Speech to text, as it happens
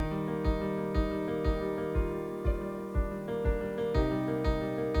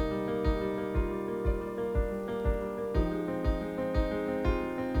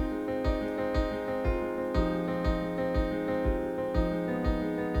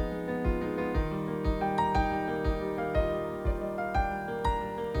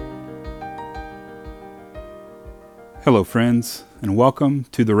Hello, friends, and welcome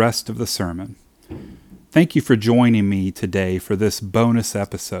to the rest of the sermon. Thank you for joining me today for this bonus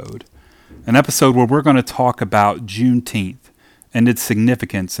episode, an episode where we're going to talk about Juneteenth and its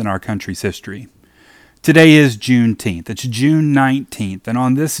significance in our country's history. Today is Juneteenth. It's June 19th, and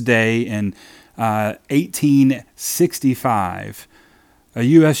on this day in 1865, a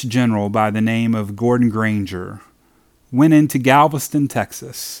U.S. general by the name of Gordon Granger went into Galveston,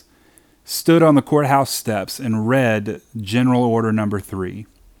 Texas, stood on the courthouse steps and read General Order Number 3.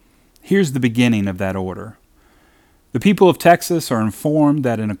 Here's the beginning of that order. The people of Texas are informed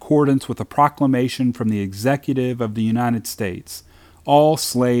that in accordance with a proclamation from the Executive of the United States, all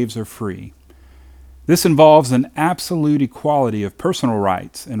slaves are free. This involves an absolute equality of personal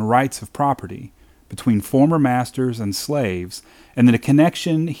rights and rights of property between former masters and slaves, and that a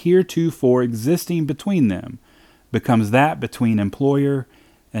connection heretofore existing between them becomes that between employer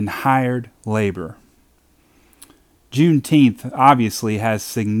and hired labor. Juneteenth obviously has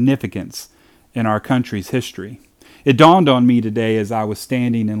significance in our country's history. It dawned on me today as I was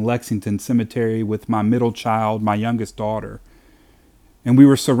standing in Lexington Cemetery with my middle child, my youngest daughter, and we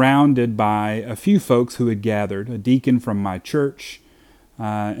were surrounded by a few folks who had gathered, a deacon from my church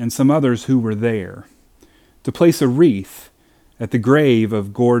and some others who were there, to place a wreath at the grave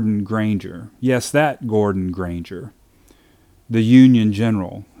of Gordon Granger. Yes, that Gordon Granger, the Union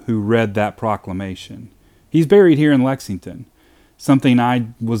general who read that proclamation. He's buried here in Lexington, something I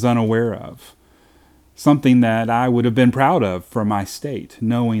was unaware of, something that I would have been proud of for my state,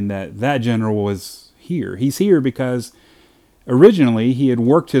 knowing that that general was here. He's here because originally he had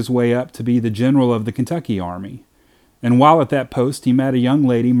worked his way up to be the general of the Kentucky Army, and while at that post he met a young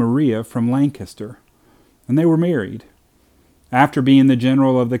lady, Maria, from Lancaster, and they were married. After being the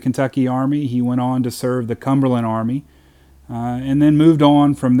general of the Kentucky Army, he went on to serve the Cumberland Army, and then moved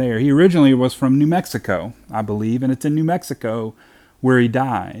on from there. He originally was from New Mexico, I believe, and it's in New Mexico where he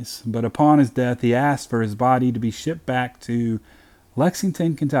dies. But upon his death, he asked for his body to be shipped back to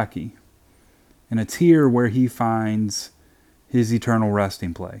Lexington, Kentucky, and it's here where he finds his eternal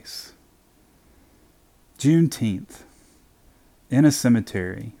resting place. Juneteenth, in a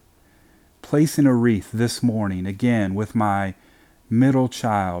cemetery, placing a wreath this morning, again with my middle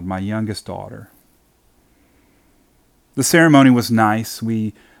child, my youngest daughter. The ceremony was nice.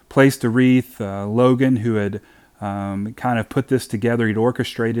 We placed a wreath. Logan, who had kind of put this together, he'd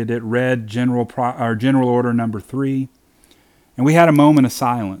orchestrated it, read General Order Number 3. And we had a moment of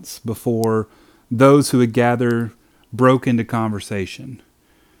silence before those who had gathered broke into conversation.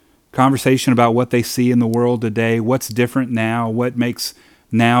 Conversation about what they see in the world today, what's different now, what makes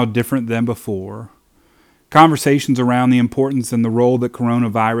now different than before. Conversations around the importance and the role that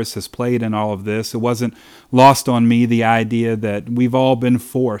coronavirus has played in all of this. It wasn't lost on me the idea that we've all been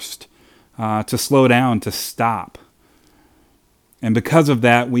forced to slow down, to stop. And because of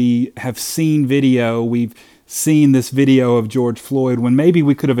that, we have seen video. We've seen this video of George Floyd when maybe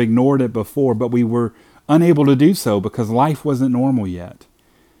we could have ignored it before, but we were unable to do so because life wasn't normal yet.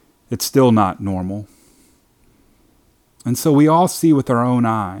 It's still not normal. And so we all see with our own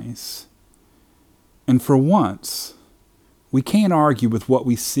eyes. And for once, we can't argue with what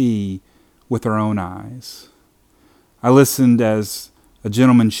we see with our own eyes. I listened as a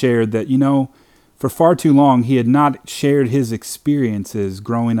gentleman shared that, for far too long he had not shared his experiences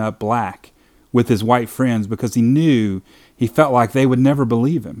growing up black with his white friends because he felt like they would never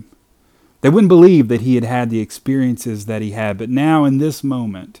believe him. They wouldn't believe that he had had the experiences that he had. But now in this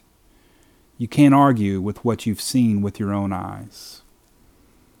moment, you can't argue with what you've seen with your own eyes.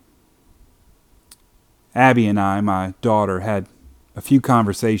 Abby and I, my daughter, had a few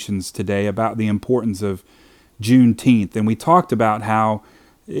conversations today about the importance of Juneteenth. And we talked about how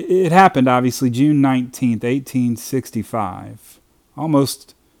it happened, obviously, June 19th, 1865,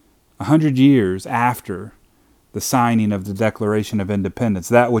 almost 100 years after the signing of the Declaration of Independence,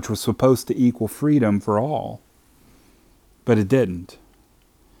 that which was supposed to equal freedom for all. But it didn't.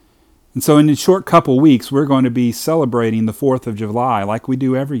 And so in a short couple weeks, we're going to be celebrating the 4th of July like we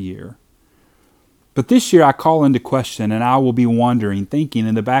do every year. But this year I call into question, and I will be wondering, thinking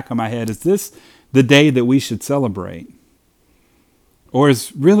in the back of my head, is this the day that we should celebrate? Or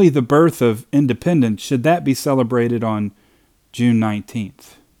is really the birth of independence, should that be celebrated on June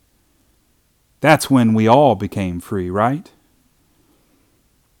 19th? That's when we all became free, right?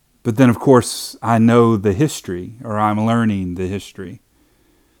 But then, of course, I know the history, or I'm learning the history.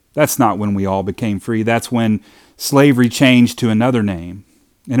 That's not when we all became free. That's when slavery changed to another name.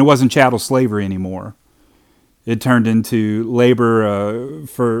 And it wasn't chattel slavery anymore. It turned into labor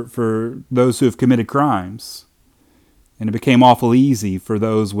for those who have committed crimes. And it became awful easy for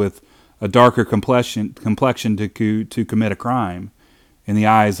those with a darker complexion to commit a crime, in the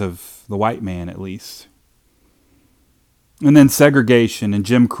eyes of the white man at least. And then segregation and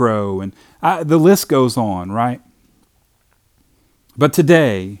Jim Crow, and the list goes on, right? But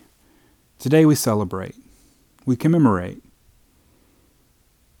today we celebrate. We commemorate.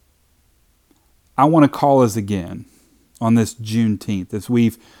 I want to call us again on this Juneteenth as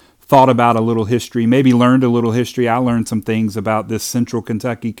we've thought about a little history, maybe learned a little history. I learned some things about this Central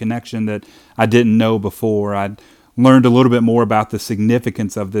Kentucky connection that I didn't know before. I learned a little bit more about the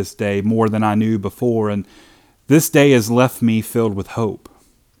significance of this day, more than I knew before. And this day has left me filled with hope.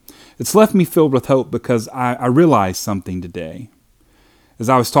 It's left me filled with hope because I realized something today. As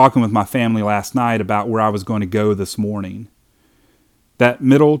I was talking with my family last night about where I was going to go this morning, that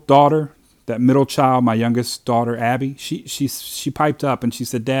middle child, my youngest daughter, Abby, she piped up and she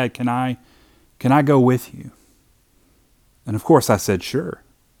said, "Dad, can I go with you?" And of course I said, "Sure."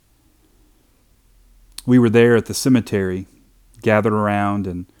 We were there at the cemetery, gathered around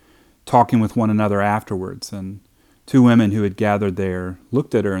and talking with one another afterwards. And two women who had gathered there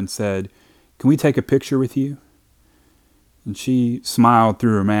looked at her and said, "Can we take a picture with you?" And she smiled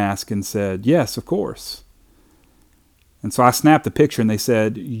through her mask and said, "Yes, of course." And so I snapped the picture and they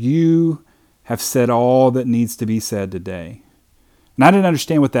said, "You have said all that needs to be said today." And I didn't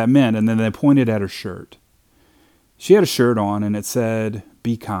understand what that meant. And then they pointed at her shirt. She had a shirt on and it said,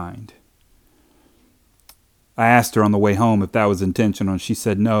 "Be kind." I asked her on the way home if that was intentional, and she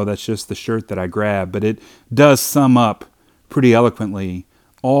said, "No, that's just the shirt that I grabbed." But it does sum up pretty eloquently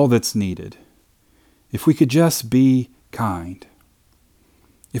all that's needed. If we could just be kind.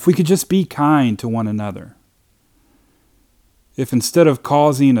 If we could just be kind to one another. If instead of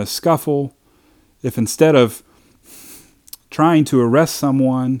causing a scuffle, if instead of trying to arrest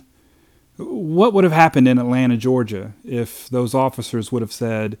someone, what would have happened in Atlanta, Georgia, if those officers would have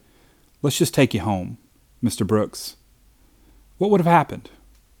said, "Let's just take you home, Mr. Brooks"? What would have happened?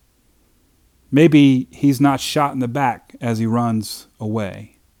 Maybe he's not shot in the back as he runs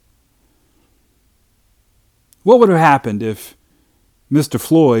away. What would have happened if Mr.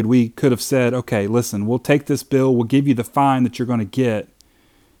 Floyd, we could have said, "Okay, listen, we'll take this bill, we'll give you the fine that you're going to get."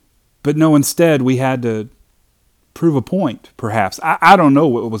 But no, instead we had to prove a point, perhaps. I don't know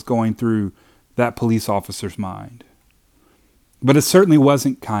what was going through that police officer's mind. But it certainly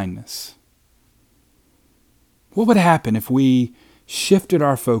wasn't kindness. What would happen if we shifted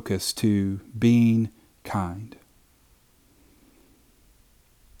our focus to being kind?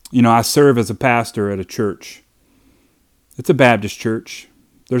 You know, I serve as a pastor at a church. It's a Baptist church.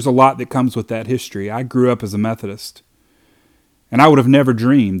 There's a lot that comes with that history. I grew up as a Methodist, and I would have never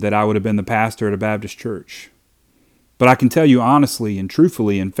dreamed that I would have been the pastor at a Baptist church. But I can tell you honestly and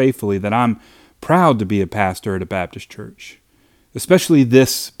truthfully and faithfully that I'm proud to be a pastor at a Baptist church, especially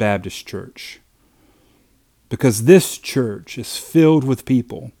this Baptist church. Because this church is filled with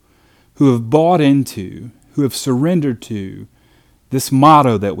people who have bought into, who have surrendered to this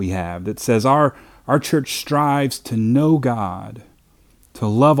motto that we have that says our church strives to know God, to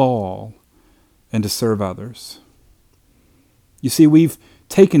love all, and to serve others. You see, we've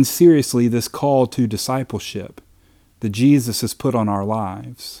taken seriously this call to discipleship that Jesus has put on our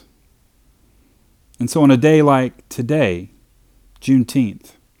lives. And so on a day like today,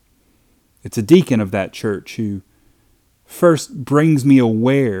 Juneteenth, it's a deacon of that church who first makes me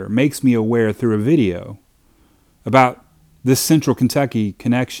aware through a video about this Central Kentucky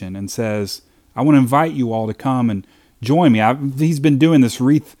connection and says, "I want to invite you all to come and join me." He's been doing this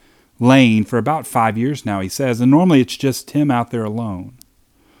wreath laying for about 5 years now, he says, and normally it's just him out there alone.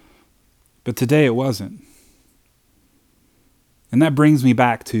 But today it wasn't. And that brings me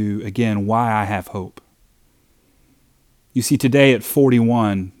back to, again, why I have hope. You see, today at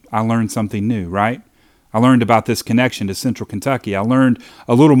 41, I learned something new, right? I learned about this connection to Central Kentucky. I learned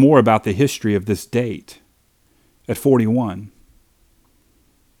a little more about the history of this date at 41.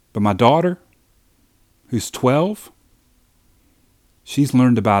 But my daughter, who's 12, she's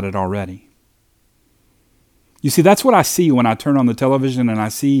learned about it already. You see, that's what I see when I turn on the television and I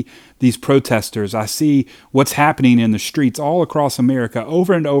see these protesters. I see what's happening in the streets all across America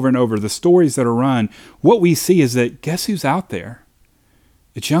over and over and over, the stories that are run. What we see is that, guess who's out there?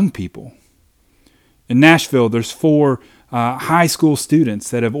 It's young people. In Nashville, there's 4 high school students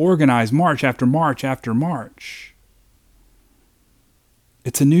that have organized march after march after march.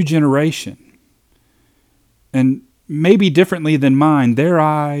 It's a new generation. And maybe differently than mine, their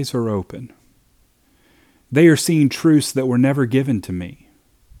eyes are open. They are seeing truths that were never given to me.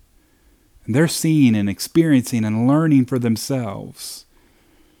 And they're seeing and experiencing and learning for themselves.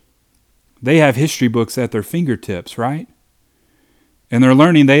 They have history books at their fingertips, right? And they're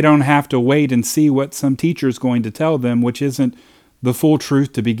learning they don't have to wait and see what some teacher is going to tell them, which isn't the full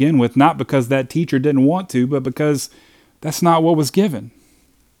truth to begin with, not because that teacher didn't want to, but because that's not what was given.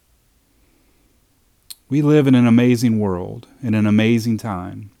 We live in an amazing world, in an amazing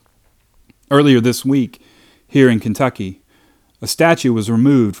time. Earlier this week, here in Kentucky, a statue was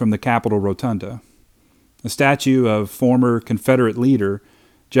removed from the Capitol rotunda, a statue of former Confederate leader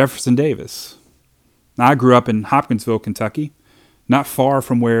Jefferson Davis. Now, I grew up in Hopkinsville, Kentucky, not far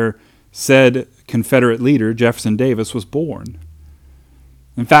from where said Confederate leader Jefferson Davis was born.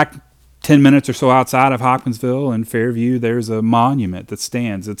 In fact, 10 minutes or so outside of Hopkinsville in Fairview, there's a monument that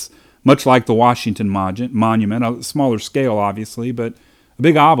stands. It's much like the Washington Monument, a smaller scale, obviously, but a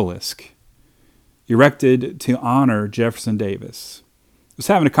big obelisk erected to honor Jefferson Davis. I was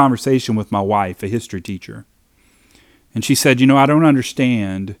having a conversation with my wife, a history teacher, and she said, I don't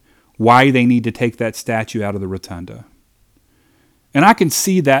understand why they need to take that statue out of the rotunda. And I can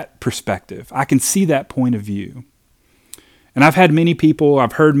see that perspective. I can see that point of view. And I've heard many people,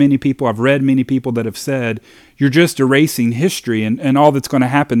 I've read many people that have said, you're just erasing history, and all that's going to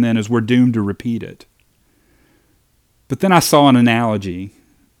happen then is we're doomed to repeat it. But then I saw an analogy,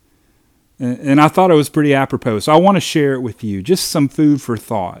 and I thought it was pretty apropos. So I want to share it with you, just some food for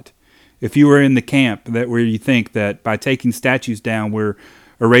thought. If you were in the camp where you think that by taking statues down, we're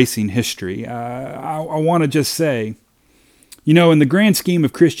erasing history, I want to just say, in the grand scheme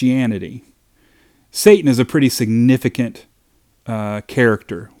of Christianity, Satan is a pretty significant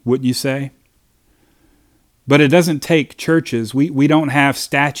character, wouldn't you say? But it doesn't take churches. We don't have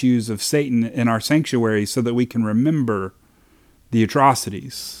statues of Satan in our sanctuaries so that we can remember the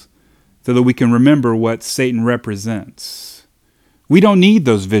atrocities, so that we can remember what Satan represents. We don't need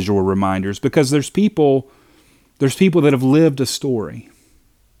those visual reminders because there's people that have lived a story.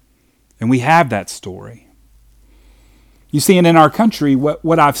 And we have that story. You see, and in our country,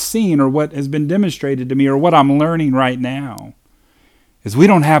 what I've seen or what has been demonstrated to me or what I'm learning right now is we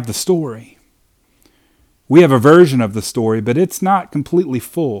don't have the story. We have a version of the story, but it's not completely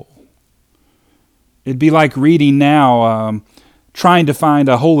full. It'd be like reading now, trying to find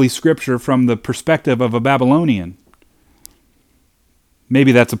a holy scripture from the perspective of a Babylonian.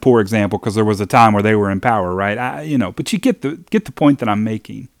 Maybe that's a poor example because there was a time where they were in power, right? But you get the point that I'm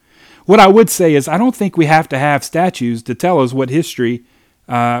making. What I would say is I don't think we have to have statues to tell us what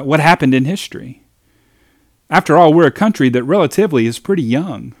happened in history. After all, we're a country that relatively is pretty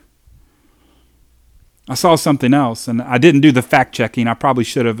young. I saw something else, and I didn't do the fact checking. I probably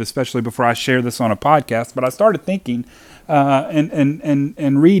should have, especially before I share this on a podcast. But I started thinking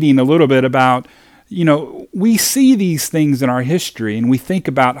and reading a little bit about, we see these things in our history, and we think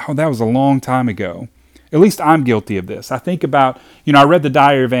about, that was a long time ago. At least I'm guilty of this. I think about, I read the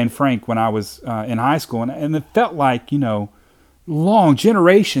Diary of Anne Frank when I was in high school, and it felt like, long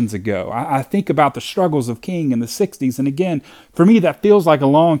generations ago. I think about the struggles of King in the 60s. And again, for me, that feels like a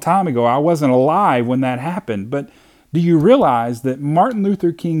long time ago. I wasn't alive when that happened. But do you realize that Martin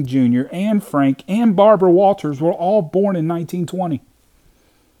Luther King Jr., Anne Frank, and Barbara Walters were all born in 1920?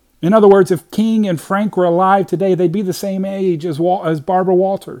 In other words, if King and Frank were alive today, they'd be the same age as Barbara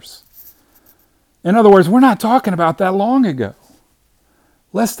Walters. In other words, we're not talking about that long ago.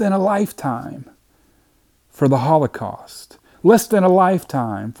 Less than a lifetime for the Holocaust. Less than a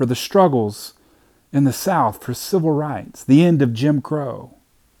lifetime for the struggles in the South for civil rights, the end of Jim Crow.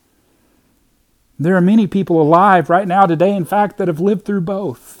 There are many people alive right now today, in fact, that have lived through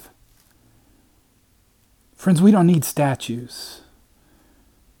both. Friends, we don't need statues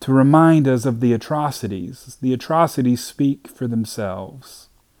to remind us of the atrocities. The atrocities speak for themselves.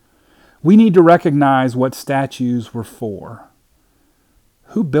 We need to recognize what statues were for.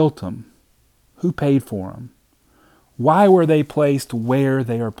 Who built them? Who paid for them? Why were they placed where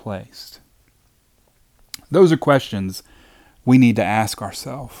they are placed? Those are questions we need to ask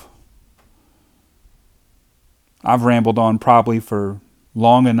ourselves. I've rambled on probably for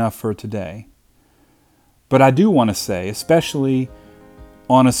long enough for today. But I do want to say, especially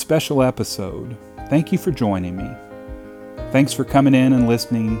on a special episode, thank you for joining me. Thanks for coming in and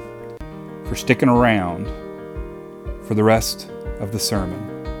listening, for sticking around for the rest of the sermon.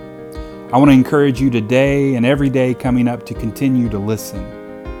 I want to encourage you today and every day coming up to continue to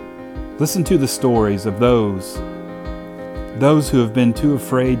listen. Listen to the stories of those who have been too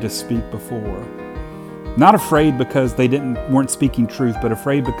afraid to speak before. Not afraid because they weren't speaking truth, but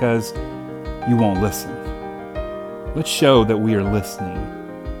afraid because you won't listen. Let's show that we are listening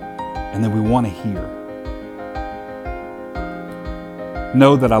and that we want to hear.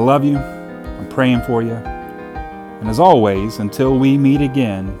 Know that I love you. I'm praying for you. And as always, until we meet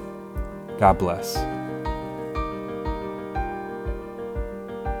again, God bless.